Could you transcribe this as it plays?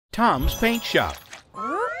Tom's Paint Shop.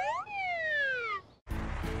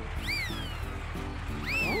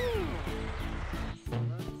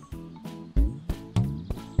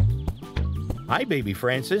 Hi, baby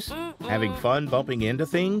Francis. Having fun bumping into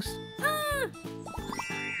things?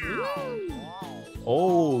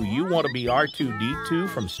 Oh, you want to be R2D2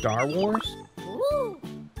 from Star Wars?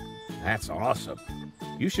 That's awesome.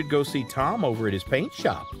 You should go see Tom over at his paint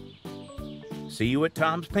shop. See you at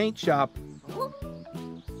Tom's Paint Shop.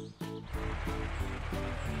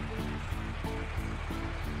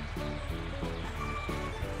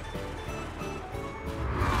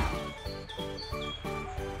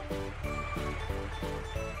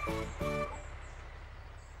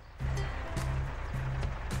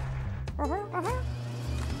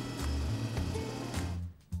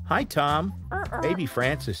 Hi, Tom. Baby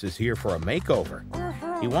Francis is here for a makeover.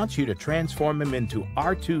 He wants you to transform him into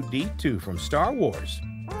R2D2 from Star Wars.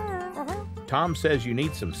 Tom says you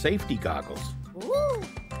need some safety goggles.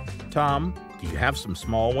 Tom, do you have some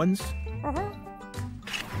small ones?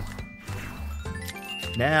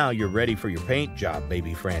 Now you're ready for your paint job,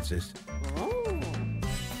 baby Francis.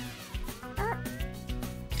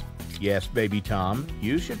 Yes, baby Tom,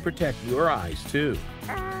 you should protect your eyes too.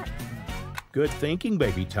 Good thinking,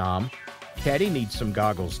 baby Tom. Teddy needs some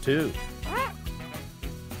goggles too.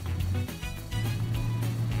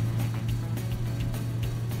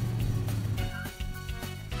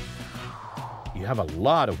 You have a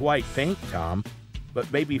lot of white paint, Tom,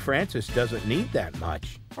 but baby Francis doesn't need that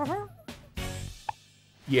much.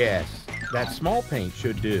 Yes, that small paint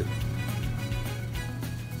should do.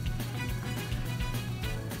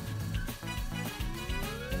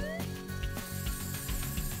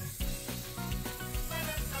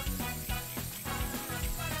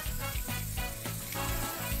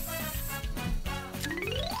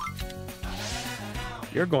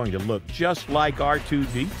 You're going to look just like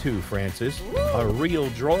R2D2, Francis, a real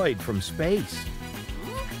droid from space.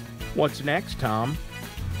 What's next, Tom?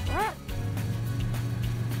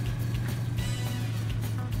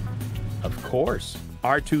 Of course,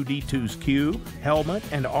 R2D2's cube, helmet,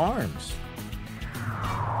 and arms.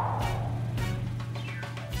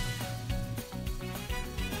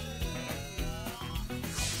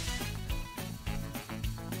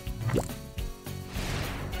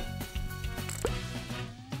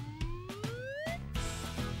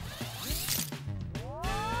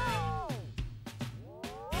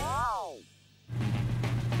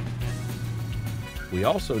 We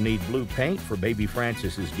also need blue paint for baby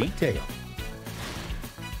Francis's detail.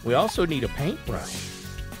 We also need a paintbrush.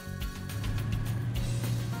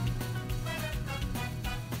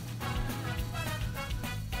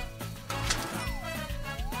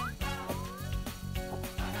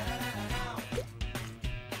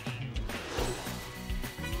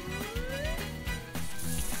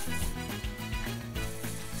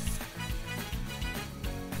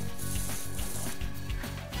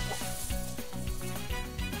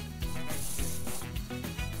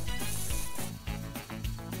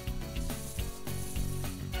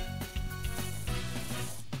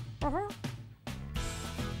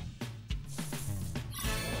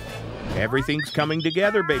 Everything's coming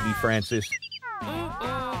together, baby Francis.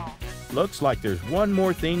 Looks like there's one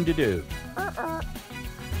more thing to do.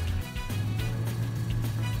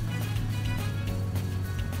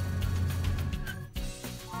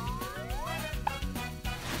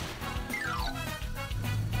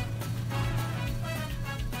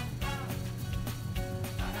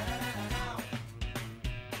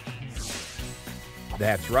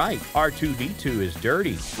 That's right, R2D2 is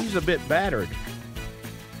dirty. He's a bit battered.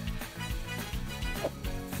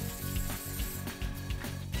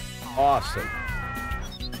 Awesome.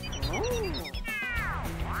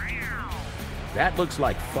 That looks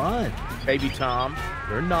like fun. Baby Tom,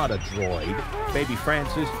 you're not a droid. Baby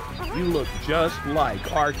Francis, you look just like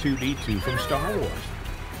R2D2 from Star Wars.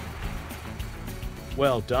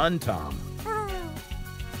 Well done, Tom.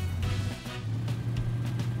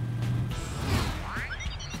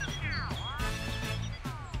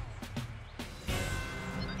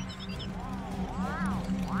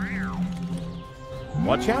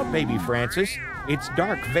 Watch out, baby Francis. It's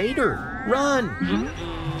Darth Vader. Run!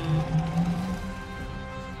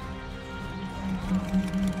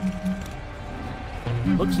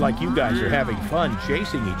 Looks like you guys are having fun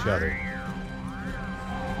chasing each other.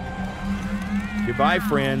 Goodbye,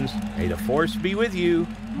 friends. May the Force be with you.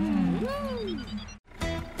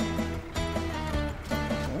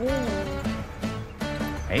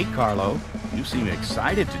 Hey, Carlo. You seem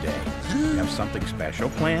excited today. You have something special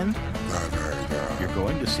planned? You're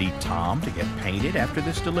going to see Tom to get painted after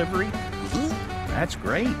this delivery? That's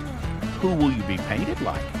great. Who will you be painted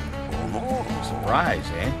like? Surprise,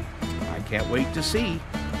 eh? I can't wait to see.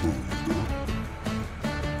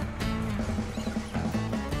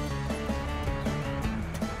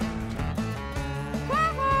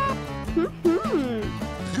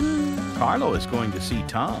 Carlo is going to see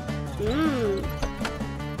Tom.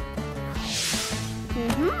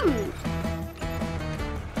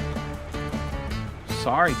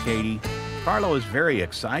 Sorry, Katie. Carlo is very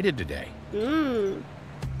excited today.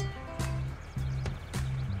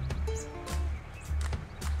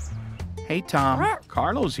 Hey, Tom.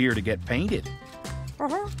 Carlo's here to get painted.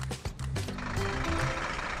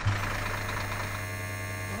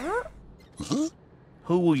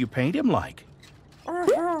 Who will you paint him like?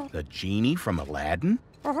 The genie from Aladdin?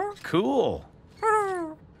 Cool.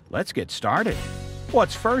 Let's get started.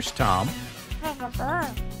 What's first, Tom?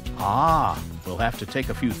 Ah, we'll have to take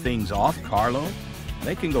a few things off, Carlo.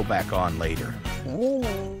 They can go back on later.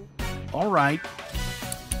 All right.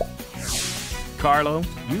 Carlo,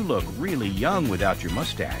 you look really young without your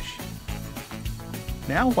mustache.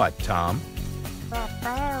 Now what, Tom?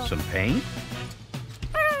 Some paint?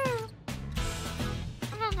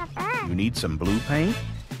 You need some blue paint?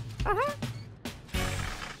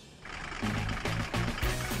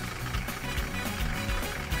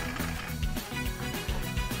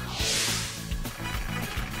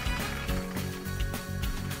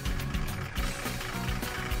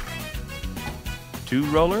 Two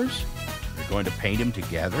rollers? You're going to paint them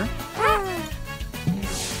together?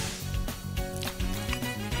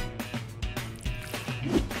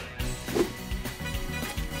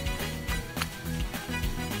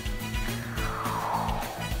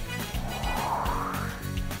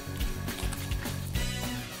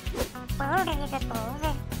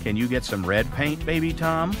 Can you get some red paint, baby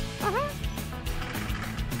Tom?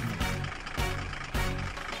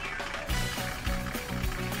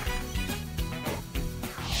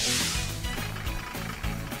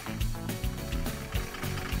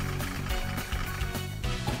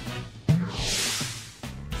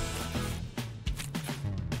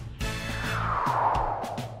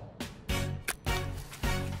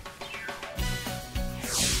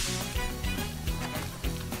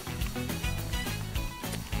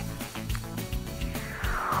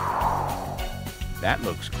 That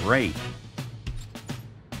looks great.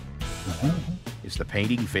 Is the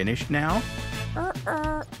painting finished now?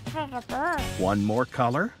 One more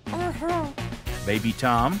color? Baby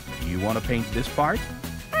Tom, do you want to paint this part?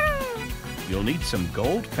 You'll need some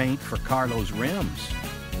gold paint for Carlo's rims.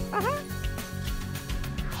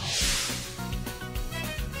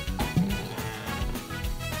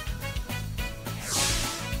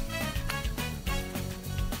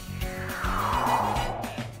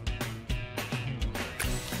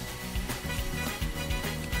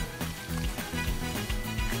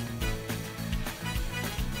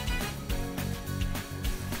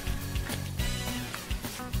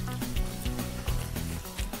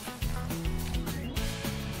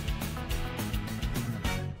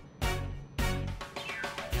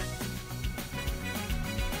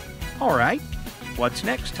 All right. What's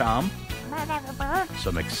next, Tom?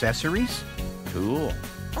 Some accessories? Cool.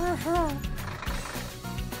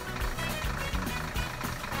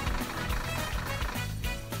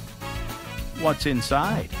 What's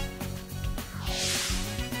inside?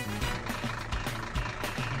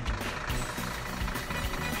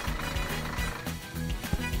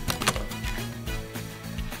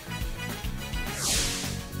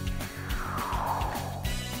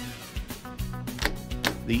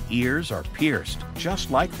 The ears are pierced, just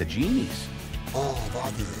like the genie's.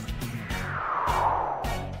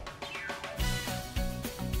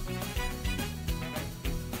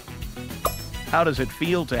 How does it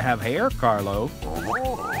feel to have hair, Carlo?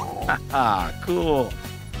 Haha, cool.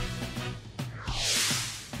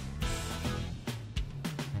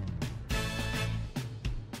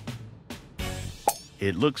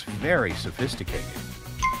 It looks very sophisticated.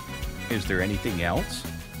 Is there anything else?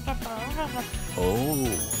 Oh,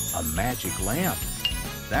 a magic lamp.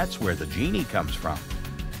 That's where the genie comes from.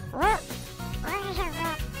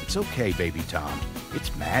 It's okay, baby Tom.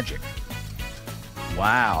 It's magic.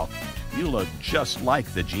 Wow, you look just like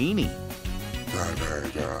the genie.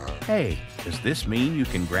 Hey, does this mean you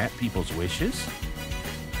can grant people's wishes?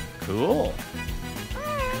 Cool.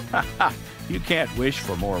 Haha, you can't wish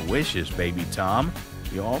for more wishes, baby Tom.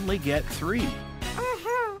 You only get 3.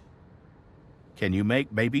 Can you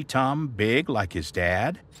make baby Tom big like his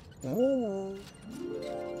dad?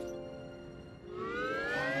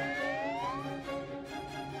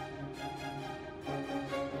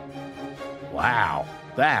 Wow,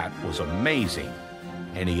 that was amazing.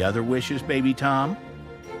 Any other wishes, baby Tom?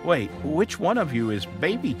 Wait, which one of you is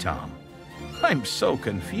Baby Tom? I'm so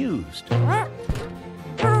confused.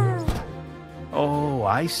 Oh,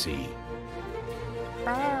 I see.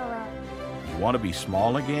 You want to be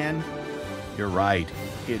small again? You're right.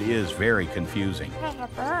 It is very confusing.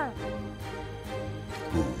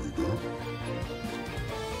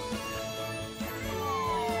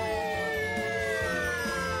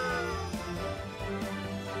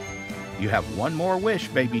 You have one more wish,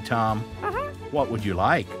 Baby Tom. What would you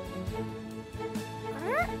like?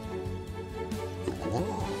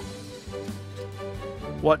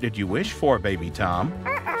 What did you wish for, Baby Tom?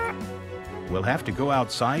 We'll have to go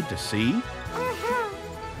outside to see.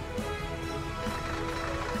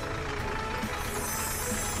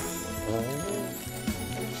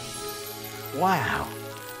 Wow,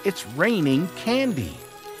 it's raining candy.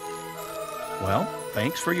 Well,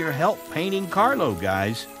 thanks for your help painting Carlo,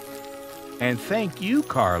 guys. And thank you,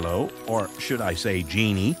 Carlo, or should I say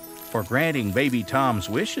Jeannie, for granting Baby Tom's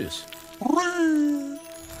wishes.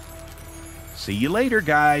 See you later,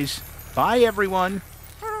 guys. Bye, everyone.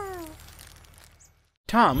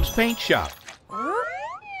 Tom's Paint Shop.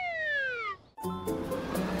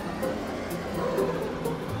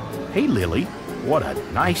 Hey, Lily. What a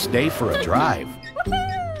nice day for a drive.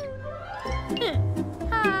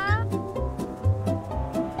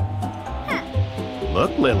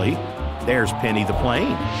 Look, Lily. There's Penny the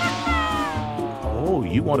plane. Oh,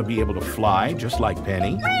 you want to be able to fly just like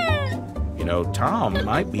Penny? You know, Tom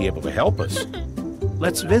might be able to help us.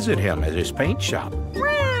 Let's visit him at his paint shop.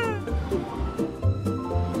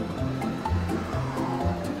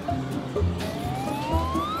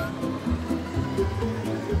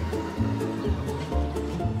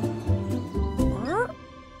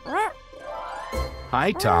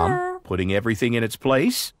 Hi, Tom. Putting everything in its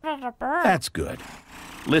place? That's good.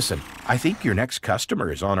 Listen, I think your next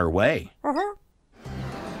customer is on her way.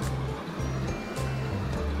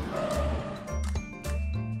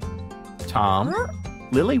 Tom,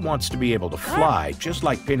 Lily wants to be able to fly just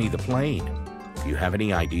like Penny the plane. Do you have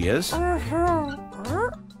any ideas?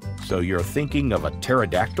 So you're thinking of a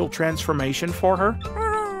pterodactyl transformation for her?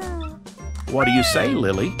 What do you say,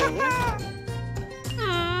 Lily?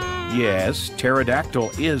 Yes,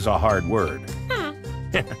 pterodactyl is a hard word.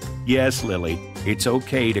 Yes, Lily, it's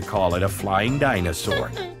okay to call it a flying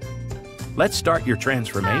dinosaur. Let's start your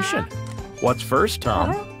transformation. What's first,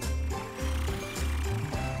 Tom?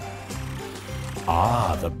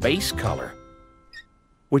 Ah, the base color.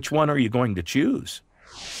 Which one are you going to choose?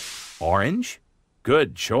 Orange?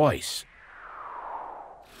 Good choice.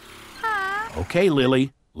 Okay,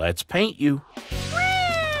 Lily, let's paint you.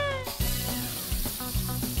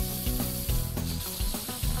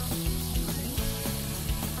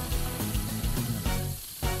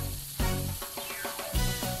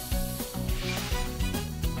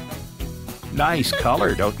 Nice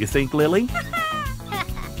color, don't you think, Lily?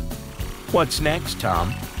 What's next,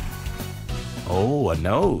 Tom? Oh, a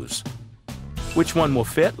nose. Which one will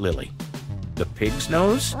fit, Lily? The pig's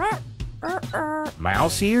nose?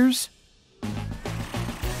 Mouse ears?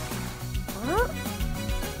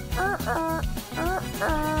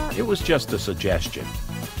 It was just a suggestion.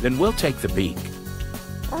 Then we'll take the beak.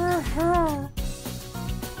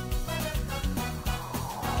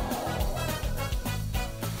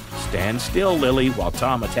 Stand still, Lily, while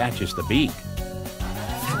Tom attaches the beak.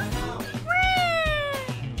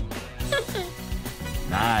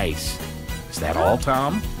 Nice. Is that all,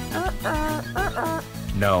 Tom?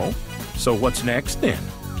 No. So what's next, then?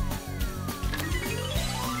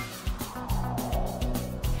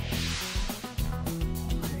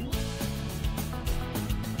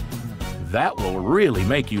 That will really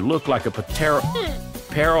make you look like a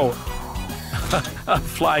a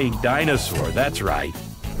flying dinosaur, that's right.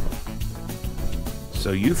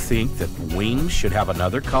 So you think that the wings should have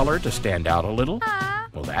another color to stand out a little?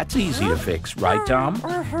 Well, that's easy to fix, right, Tom?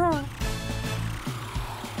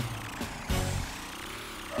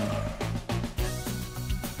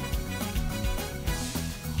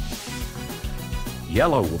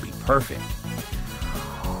 Yellow will be perfect.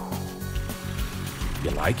 You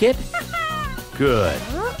like it? Good.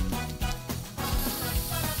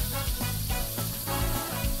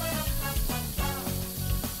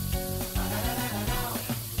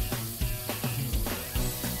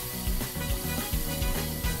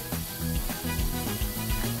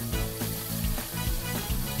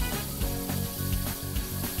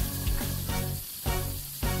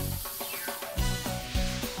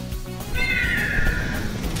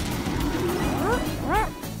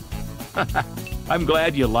 I'm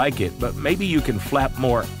glad you like it, but maybe you can flap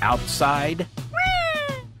more outside?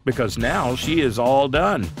 Because now she is all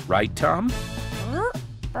done, right, Tom?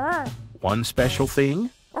 One special thing?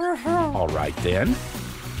 All right then.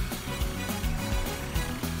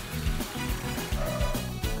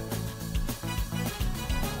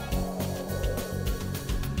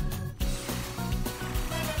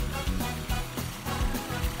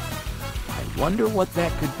 I wonder what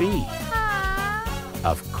that could be.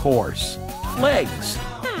 Of course, legs.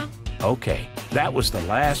 Okay, that was the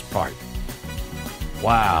last part.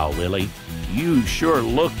 Wow, Lily, you sure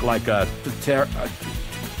look like a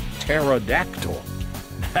pterodactyl.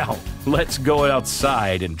 Now, let's go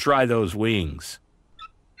outside and try those wings.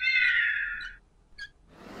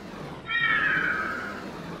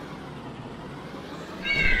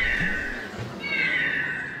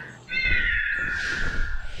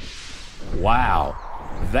 Wow,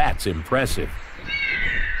 that's impressive.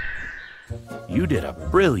 You did a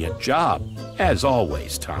brilliant job, as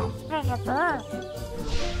always, Tom.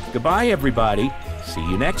 Goodbye, everybody. See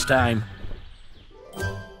you next time.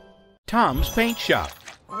 Tom's Paint Shop.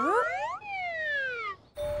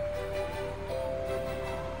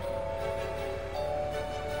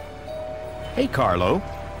 Hey, Carlo.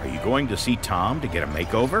 Are you going to see Tom to get a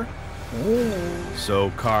makeover?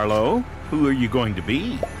 So, Carlo, who are you going to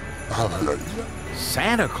be?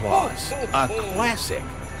 Santa Claus, a classic.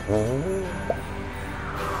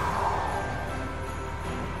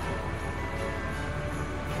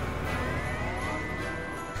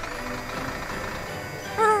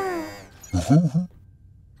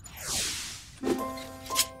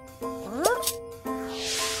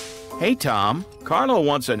 Hey, Tom. Carlo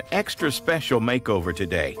wants an extra special makeover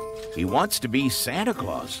today. He wants to be Santa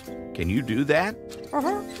Claus. Can you do that?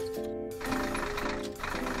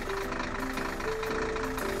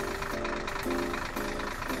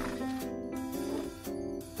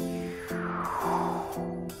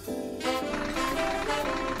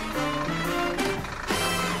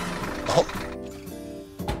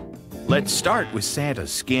 Let's start with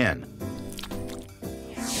Santa's skin.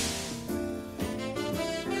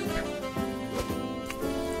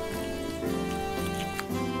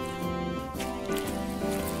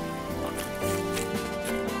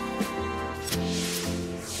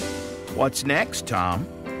 What's next, Tom?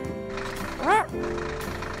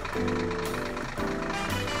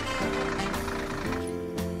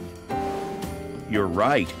 You're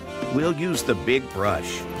right. We'll use the big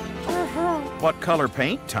brush. What color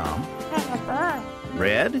paint, Tom?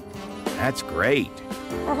 Red? That's great.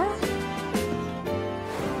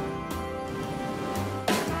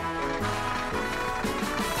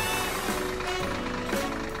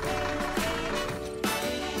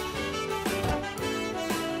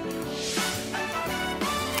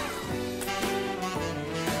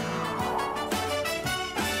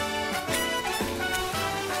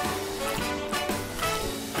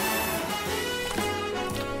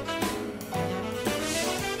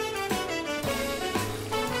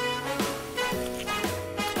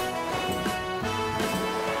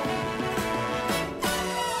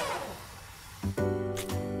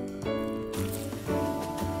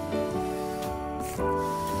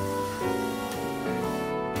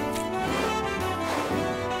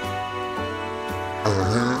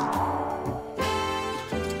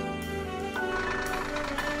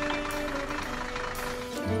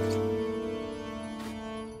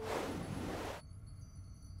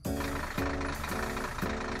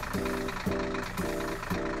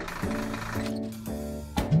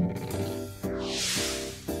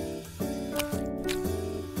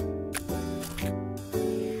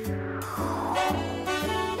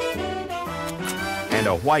 And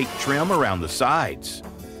a white trim around the sides.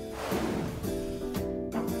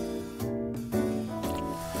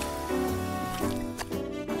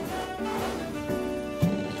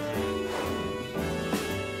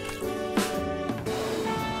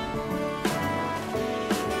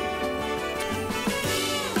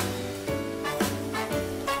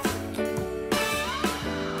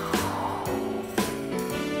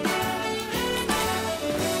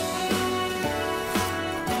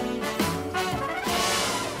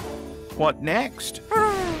 What next?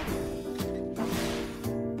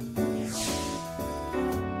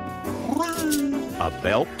 A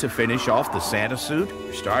belt to finish off the Santa suit?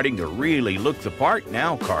 You're starting to really look the part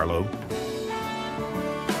now, Carlo.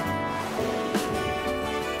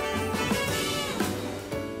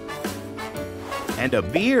 And a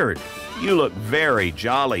beard. You look very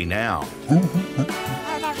jolly now.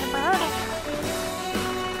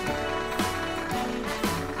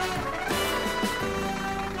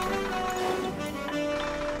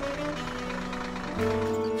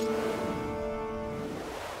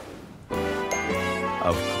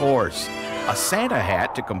 Of course, a Santa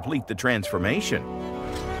hat to complete the transformation.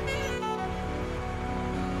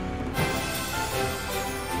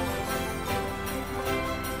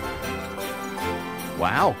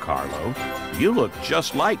 Wow, Carlo, you look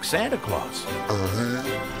just like Santa Claus.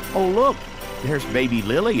 Oh, look, there's baby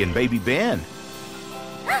Lily and baby Ben.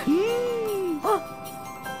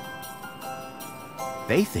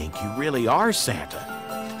 They think you really are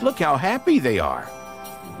Santa. Look how happy they are.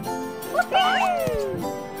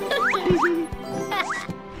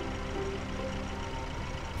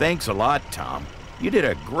 Thanks a lot, Tom. You did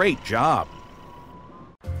a great job.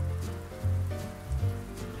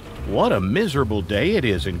 What a miserable day it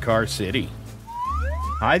is in Car City.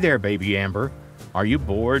 Hi there, baby Amber. Are you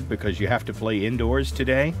bored because you have to play indoors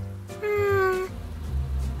today?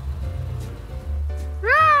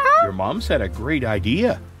 Your mom's had a great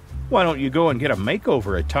idea. Why don't you go and get a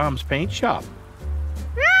makeover at Tom's paint shop?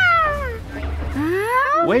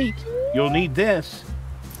 Wait, you'll need this.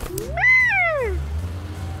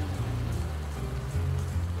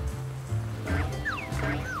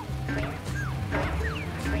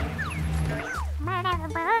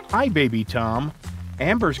 Hi, baby Tom.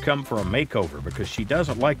 Amber's come for a makeover because she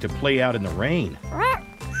doesn't like to play out in the rain.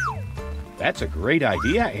 That's a great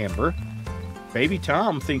idea, Amber. Baby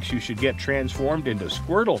Tom thinks you should get transformed into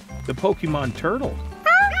Squirtle, the Pokemon turtle.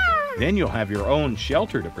 Then you'll have your own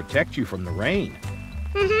shelter to protect you from the rain.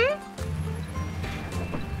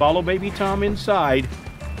 Follow baby Tom inside.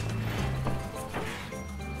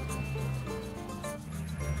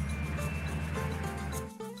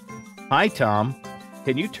 Hi, Tom.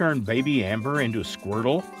 Can you turn baby Amber into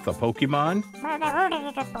Squirtle, the Pokemon?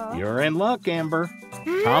 You're in luck, Amber.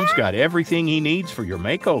 Tom's got everything he needs for your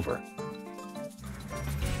makeover.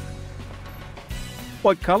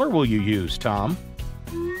 What color will you use, Tom?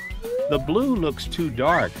 The blue looks too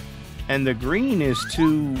dark, and the green is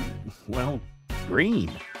too, well,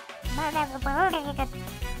 green.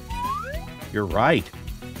 You're right.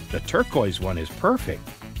 The turquoise one is perfect.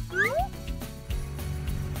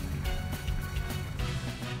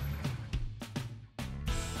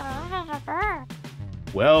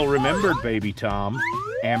 Well remembered, baby Tom.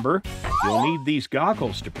 Amber, you'll need these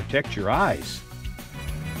goggles to protect your eyes.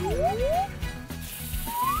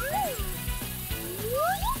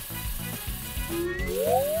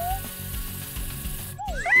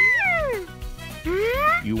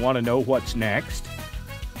 You want to know what's next?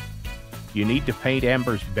 You need to paint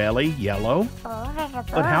Amber's belly yellow.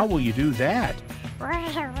 But how will you do that?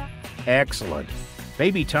 Excellent.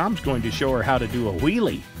 Baby Tom's going to show her how to do a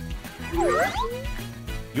wheelie.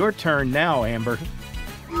 Your turn now, Amber.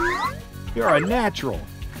 You're a natural.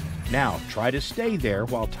 Now, try to stay there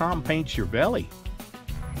while Tom paints your belly.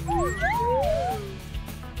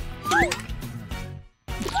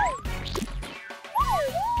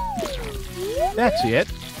 That's it.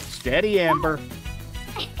 Steady, Amber.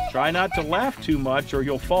 Try not to laugh too much or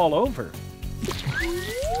you'll fall over.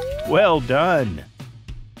 Well done.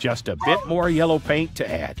 Just a bit more yellow paint to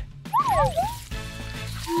add.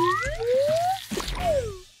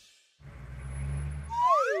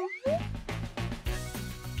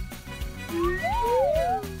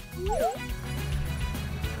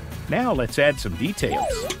 Now let's add some details.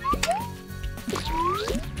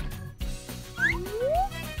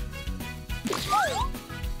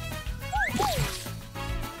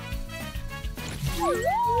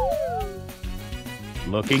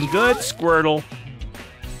 Looking good, Squirtle.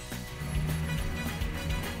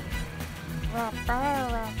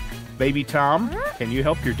 Baby Tom, can you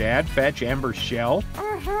help your dad fetch Amber's shell?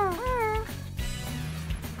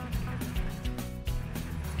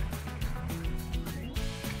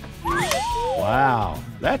 Wow,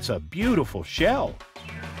 that's a beautiful shell.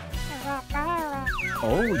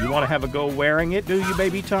 Oh, you want to have a go wearing it, do you,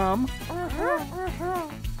 baby Tom?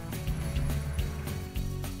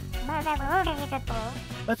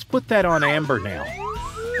 Let's put that on Amber now.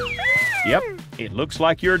 Yep, it looks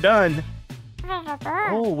like you're done.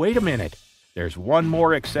 Oh, wait a minute. There's one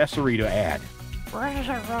more accessory to add.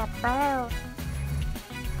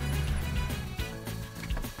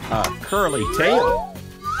 A curly tail.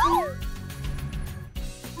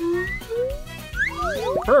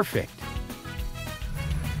 Perfect.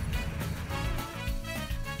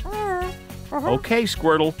 Okay,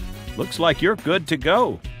 Squirtle. Looks like you're good to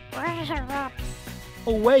go.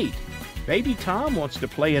 Oh, wait. Baby Tom wants to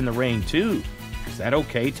play in the rain, too. Is that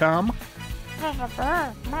okay, Tom?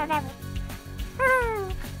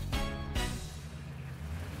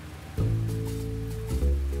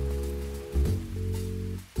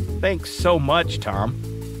 Thanks so much, Tom.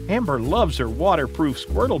 Amber loves her waterproof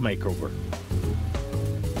Squirtle makeover.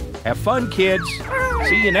 Have fun, kids.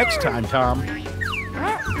 See you next time, Tom.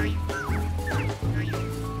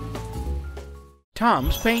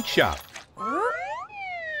 Tom's Paint Shop.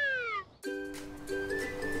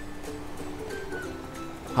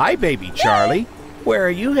 Hi, baby Charlie. Where are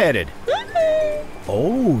you headed?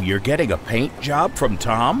 Oh, you're getting a paint job from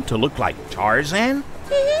Tom to look like Tarzan?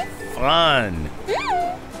 Fun.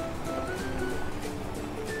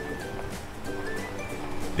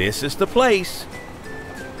 This is the place.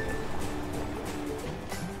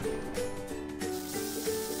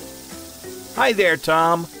 Hi there,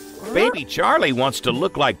 Tom. Baby Charlie wants to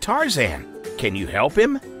look like Tarzan. Can you help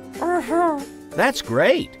him? That's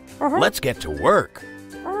great. Let's get to work.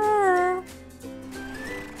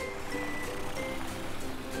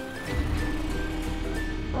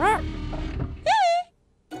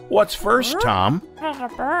 What's first, Tom?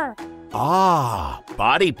 Ah,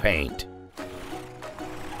 body paint.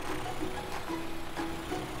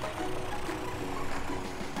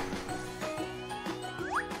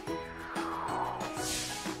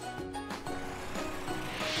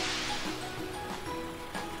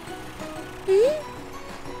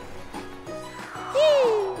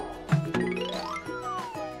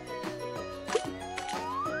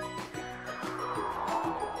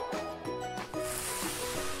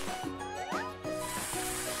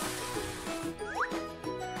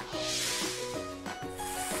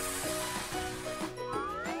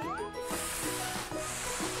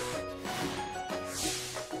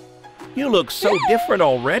 You look so different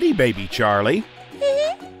already, baby Charlie.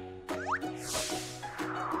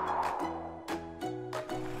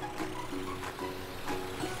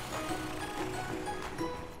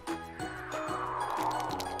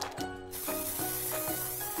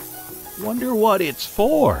 Wonder what it's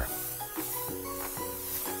for.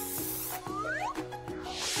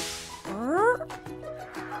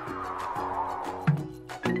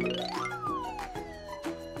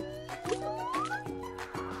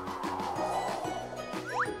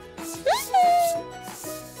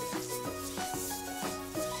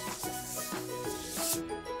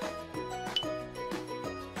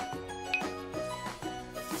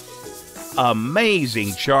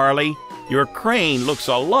 Amazing, Charlie. Your crane looks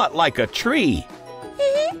a lot like a tree.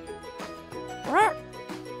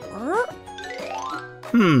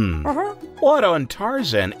 What on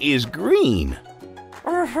Tarzan is green?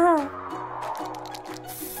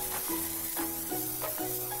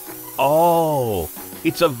 Oh,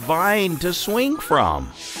 it's a vine to swing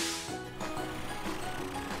from.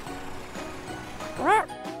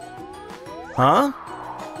 Huh?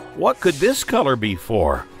 What could this color be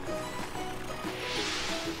for?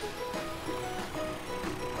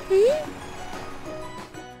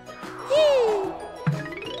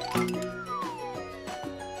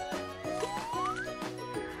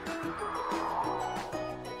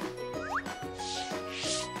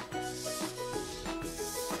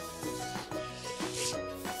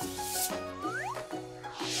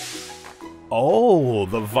 Oh,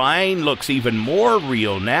 the vine looks even more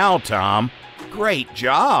real now, Tom. Great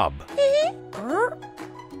job.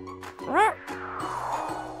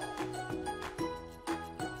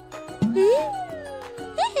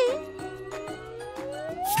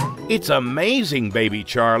 It's amazing, baby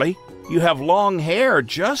Charlie. You have long hair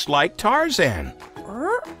just like Tarzan.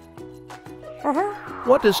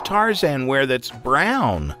 What does Tarzan wear that's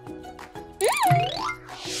brown?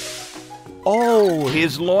 Oh,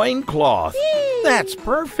 his loincloth. That's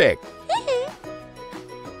perfect.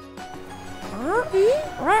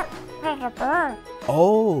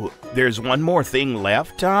 Oh, there's one more thing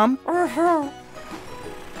left, Tom?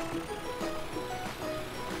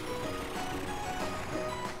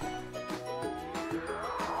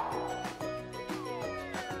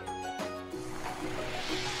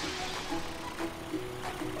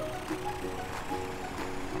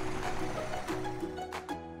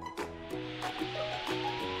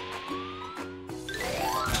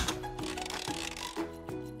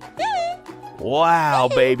 Wow,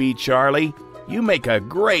 baby Charlie, you make a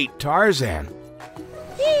great Tarzan.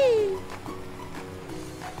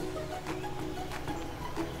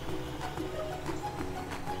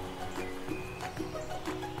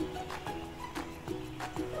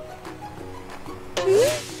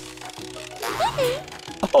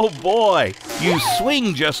 Oh boy, you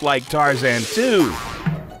swing just like Tarzan too.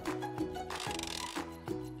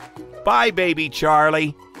 Bye, baby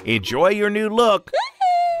Charlie. Enjoy your new look.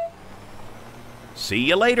 See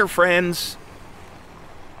you later, friends.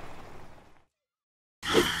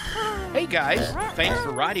 Hey guys, thanks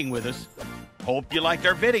for riding with us. Hope you liked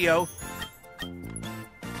our video.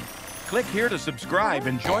 Click here to subscribe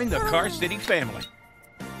and join the Car City family.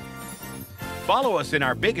 Follow us in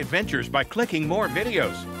our big adventures by clicking more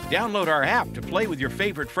videos. Download our app to play with your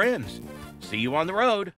favorite friends. See you on the road.